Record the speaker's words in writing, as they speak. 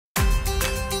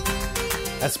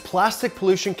As plastic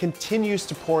pollution continues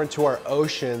to pour into our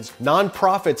oceans,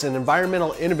 nonprofits and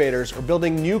environmental innovators are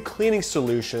building new cleaning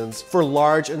solutions for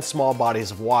large and small bodies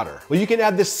of water. Well, you can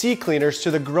add the SeaCleaners to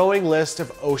the growing list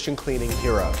of ocean cleaning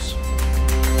heroes.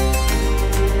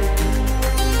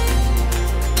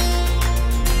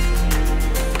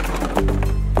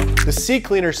 The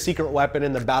SeaCleaner's secret weapon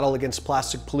in the battle against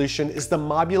plastic pollution is the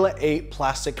Mobula 8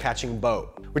 plastic catching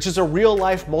boat, which is a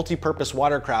real-life multi-purpose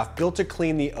watercraft built to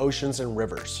clean the oceans and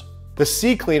rivers. The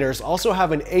SeaCleaners also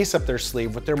have an ace up their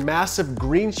sleeve with their massive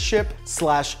green ship /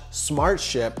 smart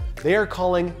ship they are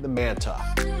calling the Manta.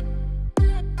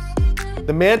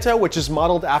 The Manta, which is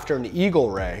modeled after an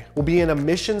eagle ray, will be an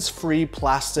emissions-free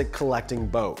plastic collecting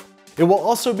boat. It will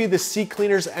also be the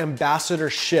SeaCleaners ambassador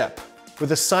ship,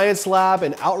 with a science lab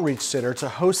and outreach center to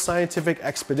host scientific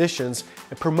expeditions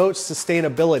and promote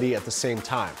sustainability at the same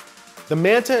time. The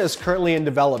Manta is currently in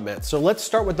development, so let's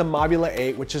start with the Mobula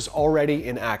 8, which is already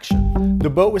in action. The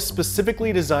boat was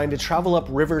specifically designed to travel up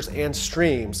rivers and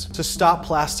streams to stop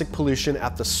plastic pollution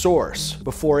at the source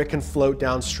before it can float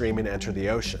downstream and enter the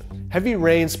ocean. Heavy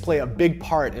rains play a big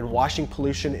part in washing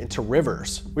pollution into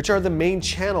rivers, which are the main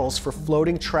channels for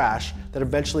floating trash that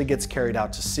eventually gets carried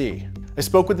out to sea. I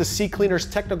spoke with the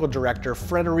SeaCleaners technical director,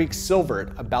 Frederic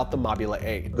Silvert, about the Mobula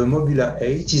 8. The Mobula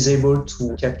 8 is able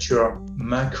to capture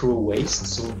macro waste,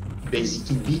 so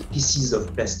basically big pieces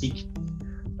of plastic.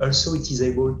 Also, it is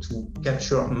able to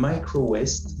capture micro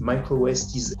waste. Micro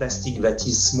waste is plastic that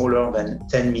is smaller than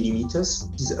 10 millimeters.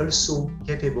 It is also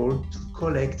capable to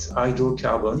collect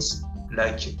hydrocarbons,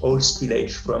 like oil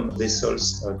spillage from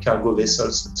vessels, cargo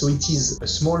vessels. So it is a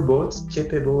small boat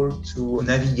capable to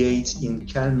navigate in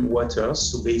calm waters,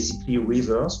 so basically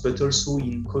rivers, but also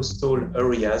in coastal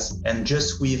areas. And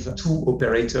just with 2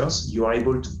 operators, you are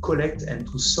able to collect and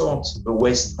to sort the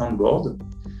waste on board.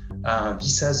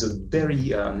 This has a very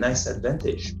nice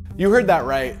advantage. You heard that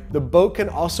right. The boat can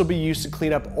also be used to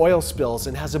clean up oil spills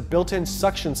and has a built-in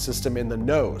suction system in the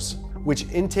nose, which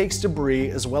intakes debris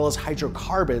as well as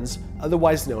hydrocarbons,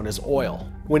 otherwise known as oil.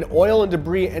 When oil and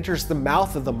debris enters the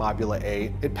mouth of the Mobula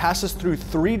 8, it passes through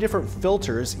 3 different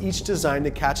filters, each designed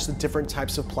to catch the different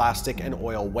types of plastic and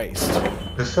oil waste.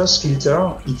 The first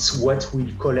filter, it's what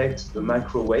will collect the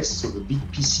micro waste, so the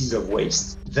big pieces of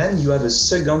waste. Then you have a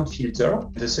second filter.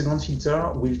 The second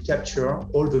filter will capture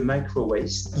all the micro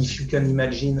waste. If you can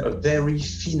imagine a very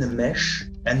thin mesh,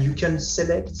 and you can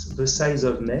select the size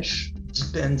of mesh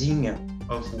depending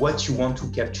of what you want to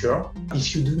capture.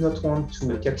 If you do not want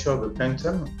to capture the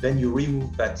plankton, then you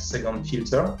remove that second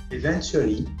filter.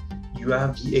 Eventually, you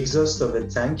have the exhaust of a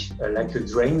tank, like a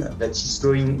drain that is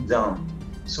going down.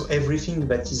 So everything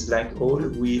that is like oil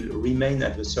will remain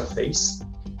at the surface,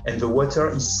 and the water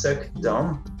is sucked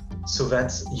down so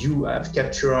that you have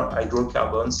captured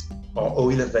hydrocarbons or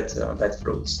oil that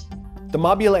floats. The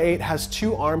Mobula 8 has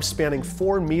 2 arms spanning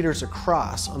 4 meters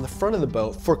across on the front of the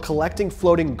boat for collecting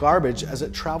floating garbage as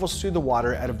it travels through the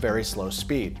water at a very slow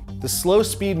speed. The slow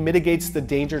speed mitigates the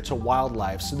danger to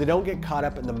wildlife so they don't get caught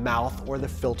up in the mouth or the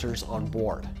filters on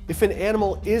board. If an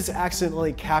animal is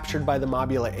accidentally captured by the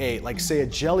Mobula 8, like say a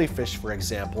jellyfish for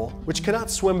example, which cannot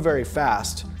swim very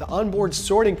fast, the onboard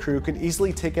sorting crew can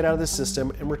easily take it out of the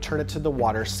system and return it to the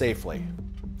water safely.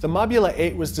 The Mobula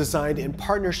 8 was designed in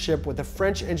partnership with a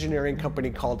French engineering company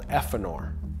called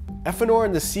Efinor. Efinor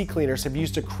and the SeaCleaners have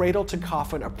used a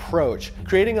cradle-to-coffin approach,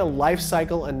 creating a life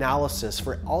cycle analysis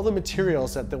for all the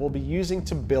materials that they will be using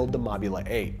to build the Mobula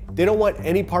 8. They don't want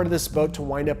any part of this boat to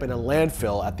wind up in a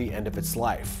landfill at the end of its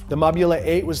life. The Mobula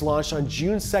 8 was launched on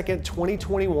June 2nd,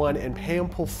 2021 in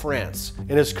Paimpol, France,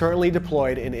 and is currently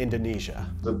deployed in Indonesia.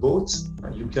 The boat,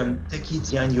 you can take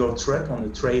it behind your truck on a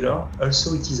trailer.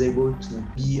 Also, it is able to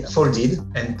be folded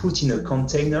and put in a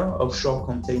container, offshore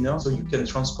container, so you can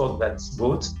transport that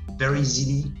boat very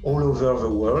easily all over the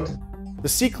world. The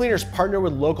SeaCleaners partner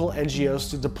with local NGOs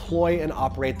to deploy and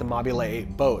operate the Mobula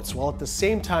 8 boats, while at the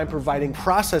same time providing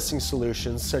processing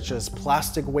solutions such as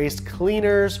plastic waste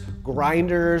cleaners,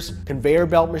 grinders, conveyor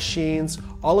belt machines,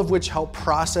 all of which help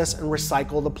process and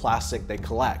recycle the plastic they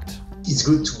collect. It's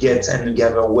good to get and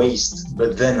gather waste,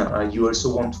 but then you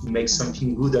also want to make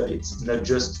something good of it, not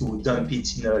just to dump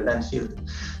it in a landfill.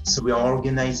 So we are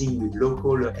organizing with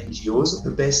local NGOs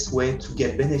the best way to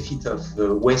get benefit of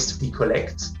the waste we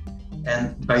collect.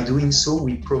 And by doing so,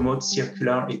 we promote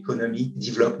circular economy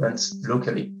development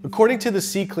locally. According to the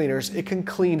SeaCleaners, it can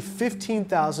clean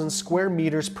 15,000 square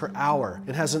meters per hour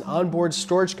and has an onboard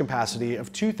storage capacity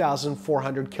of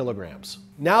 2,400 kilograms.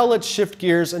 Now let's shift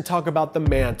gears and talk about the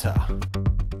Manta.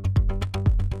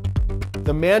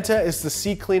 The Manta is the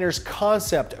SeaCleaners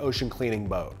concept ocean cleaning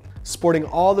boat. sporting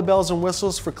all the bells and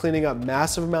whistles for cleaning up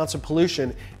massive amounts of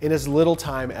pollution in as little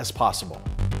time as possible.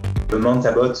 The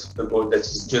Manta boat, the boat that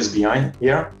is just behind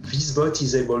here, this boat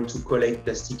is able to collect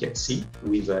plastic at sea.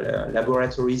 With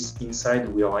laboratories inside,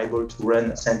 we are able to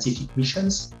run scientific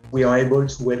missions. We are able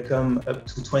to welcome up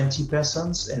to 20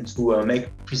 persons and to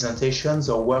make presentations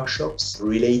or workshops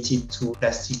related to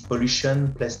plastic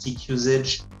pollution, plastic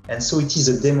usage. And so it is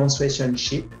a demonstration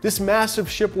ship. This massive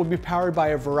ship will be powered by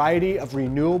a variety of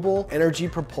renewable energy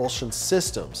propulsion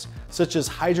systems, such as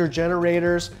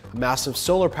hydrogenerators, a massive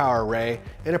solar power array,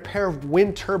 and a pair of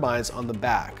wind turbines on the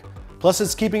back. Plus,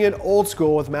 it's keeping it old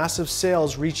school with massive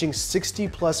sails reaching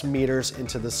 60+ meters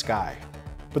into the sky.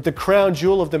 But the crown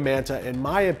jewel of the Manta, in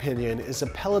my opinion, is a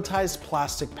pelletized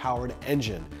plastic-powered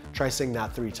engine. Try saying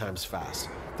that 3 times fast.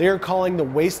 They are calling the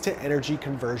waste-to-energy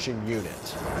conversion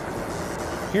unit.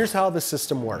 Here's how the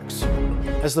system works.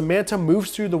 As the Manta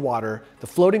moves through the water, the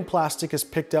floating plastic is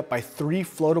picked up by 3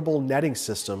 floatable netting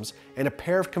systems and a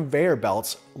pair of conveyor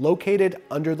belts located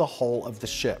under the hull of the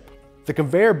ship. The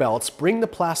conveyor belts bring the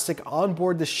plastic on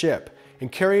board the ship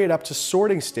and carry it up to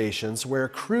sorting stations where a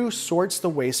crew sorts the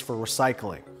waste for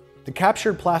recycling. The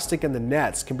captured plastic in the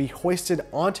nets can be hoisted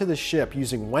onto the ship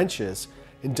using winches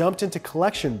and dumped into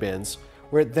collection bins,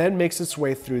 where it then makes its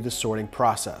way through the sorting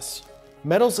process.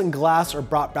 Metals and glass are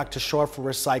brought back to shore for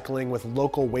recycling with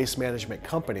local waste management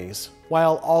companies,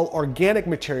 while all organic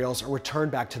materials are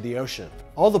returned back to the ocean.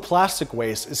 All the plastic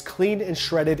waste is cleaned and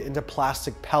shredded into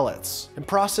plastic pellets and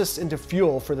processed into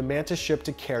fuel for the Manta ship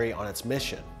to carry on its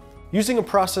mission. Using a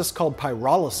process called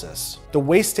pyrolysis, the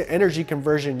waste-to-energy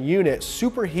conversion unit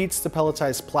superheats the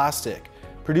pelletized plastic,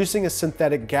 producing a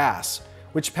synthetic gas,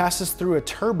 which passes through a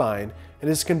turbine and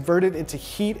is converted into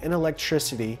heat and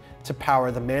electricity to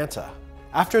power the Manta.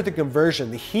 After the conversion,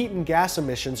 the heat and gas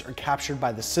emissions are captured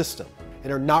by the system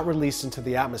and are not released into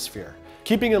the atmosphere,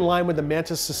 keeping in line with the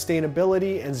Manta's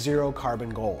sustainability and zero carbon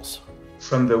goals.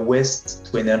 From the waste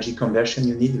to energy conversion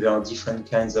unit, there are different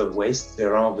kinds of waste.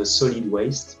 There are the solid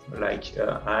waste, like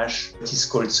ash. It is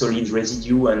called solid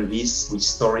residue, and this, we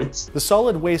store it. The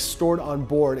solid waste stored on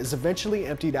board is eventually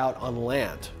emptied out on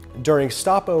land during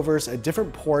stopovers at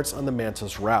different ports on the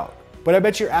Manta's route. But I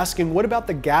bet you're asking, what about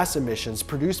the gas emissions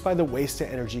produced by the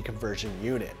waste-to-energy conversion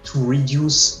unit? To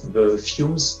reduce the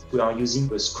fumes, we are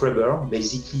using a scrubber.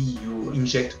 Basically, you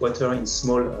inject water in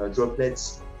small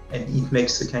droplets, and it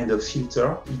makes a kind of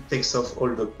filter. It takes off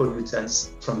all the pollutants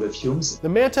from the fumes. The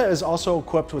Manta is also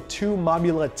equipped with 2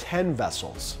 Mobula 10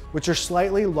 vessels, which are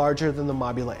slightly larger than the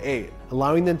Mobula 8,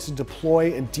 allowing them to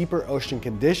deploy in deeper ocean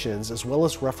conditions as well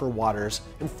as rougher waters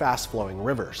and fast-flowing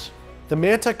rivers. The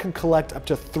Manta can collect up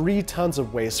to 3 tons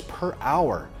of waste per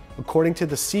hour, according to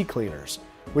the SeaCleaners,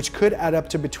 which could add up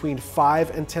to between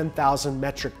 5,000 and 10,000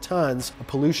 metric tons of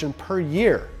pollution per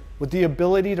year, with the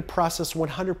ability to process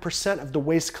 100% of the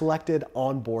waste collected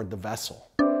on board the vessel.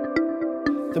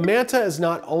 The Manta is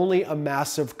not only a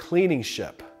massive cleaning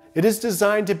ship, it is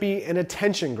designed to be an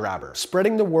attention grabber,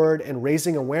 spreading the word and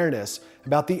raising awareness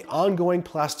about the ongoing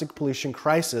plastic pollution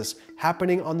crisis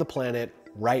happening on the planet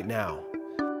right now.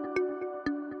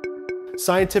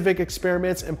 Scientific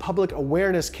experiments and public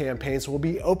awareness campaigns will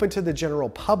be open to the general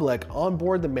public on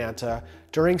board the Manta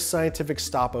during scientific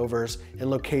stopovers in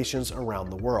locations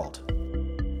around the world.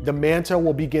 The Manta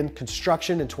will begin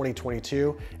construction in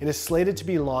 2022 and is slated to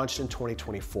be launched in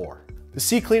 2024. The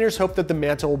SeaCleaners hope that the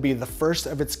Manta will be the first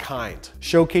of its kind,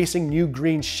 showcasing new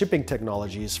green shipping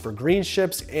technologies for green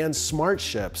ships and smart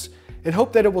ships, and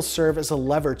hope that it will serve as a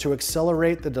lever to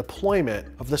accelerate the deployment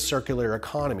of the circular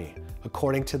economy,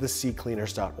 according to the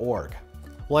SeaCleaners.org.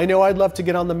 Well, I know I'd love to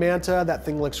get on the Manta. That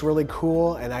thing looks really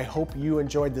cool, and I hope you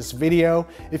enjoyed this video.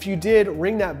 If you did,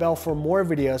 ring that bell for more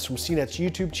videos from CNET's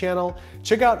YouTube channel.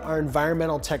 Check out our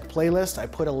environmental tech playlist. I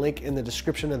put a link in the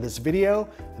description of this video,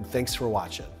 and thanks for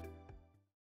watching.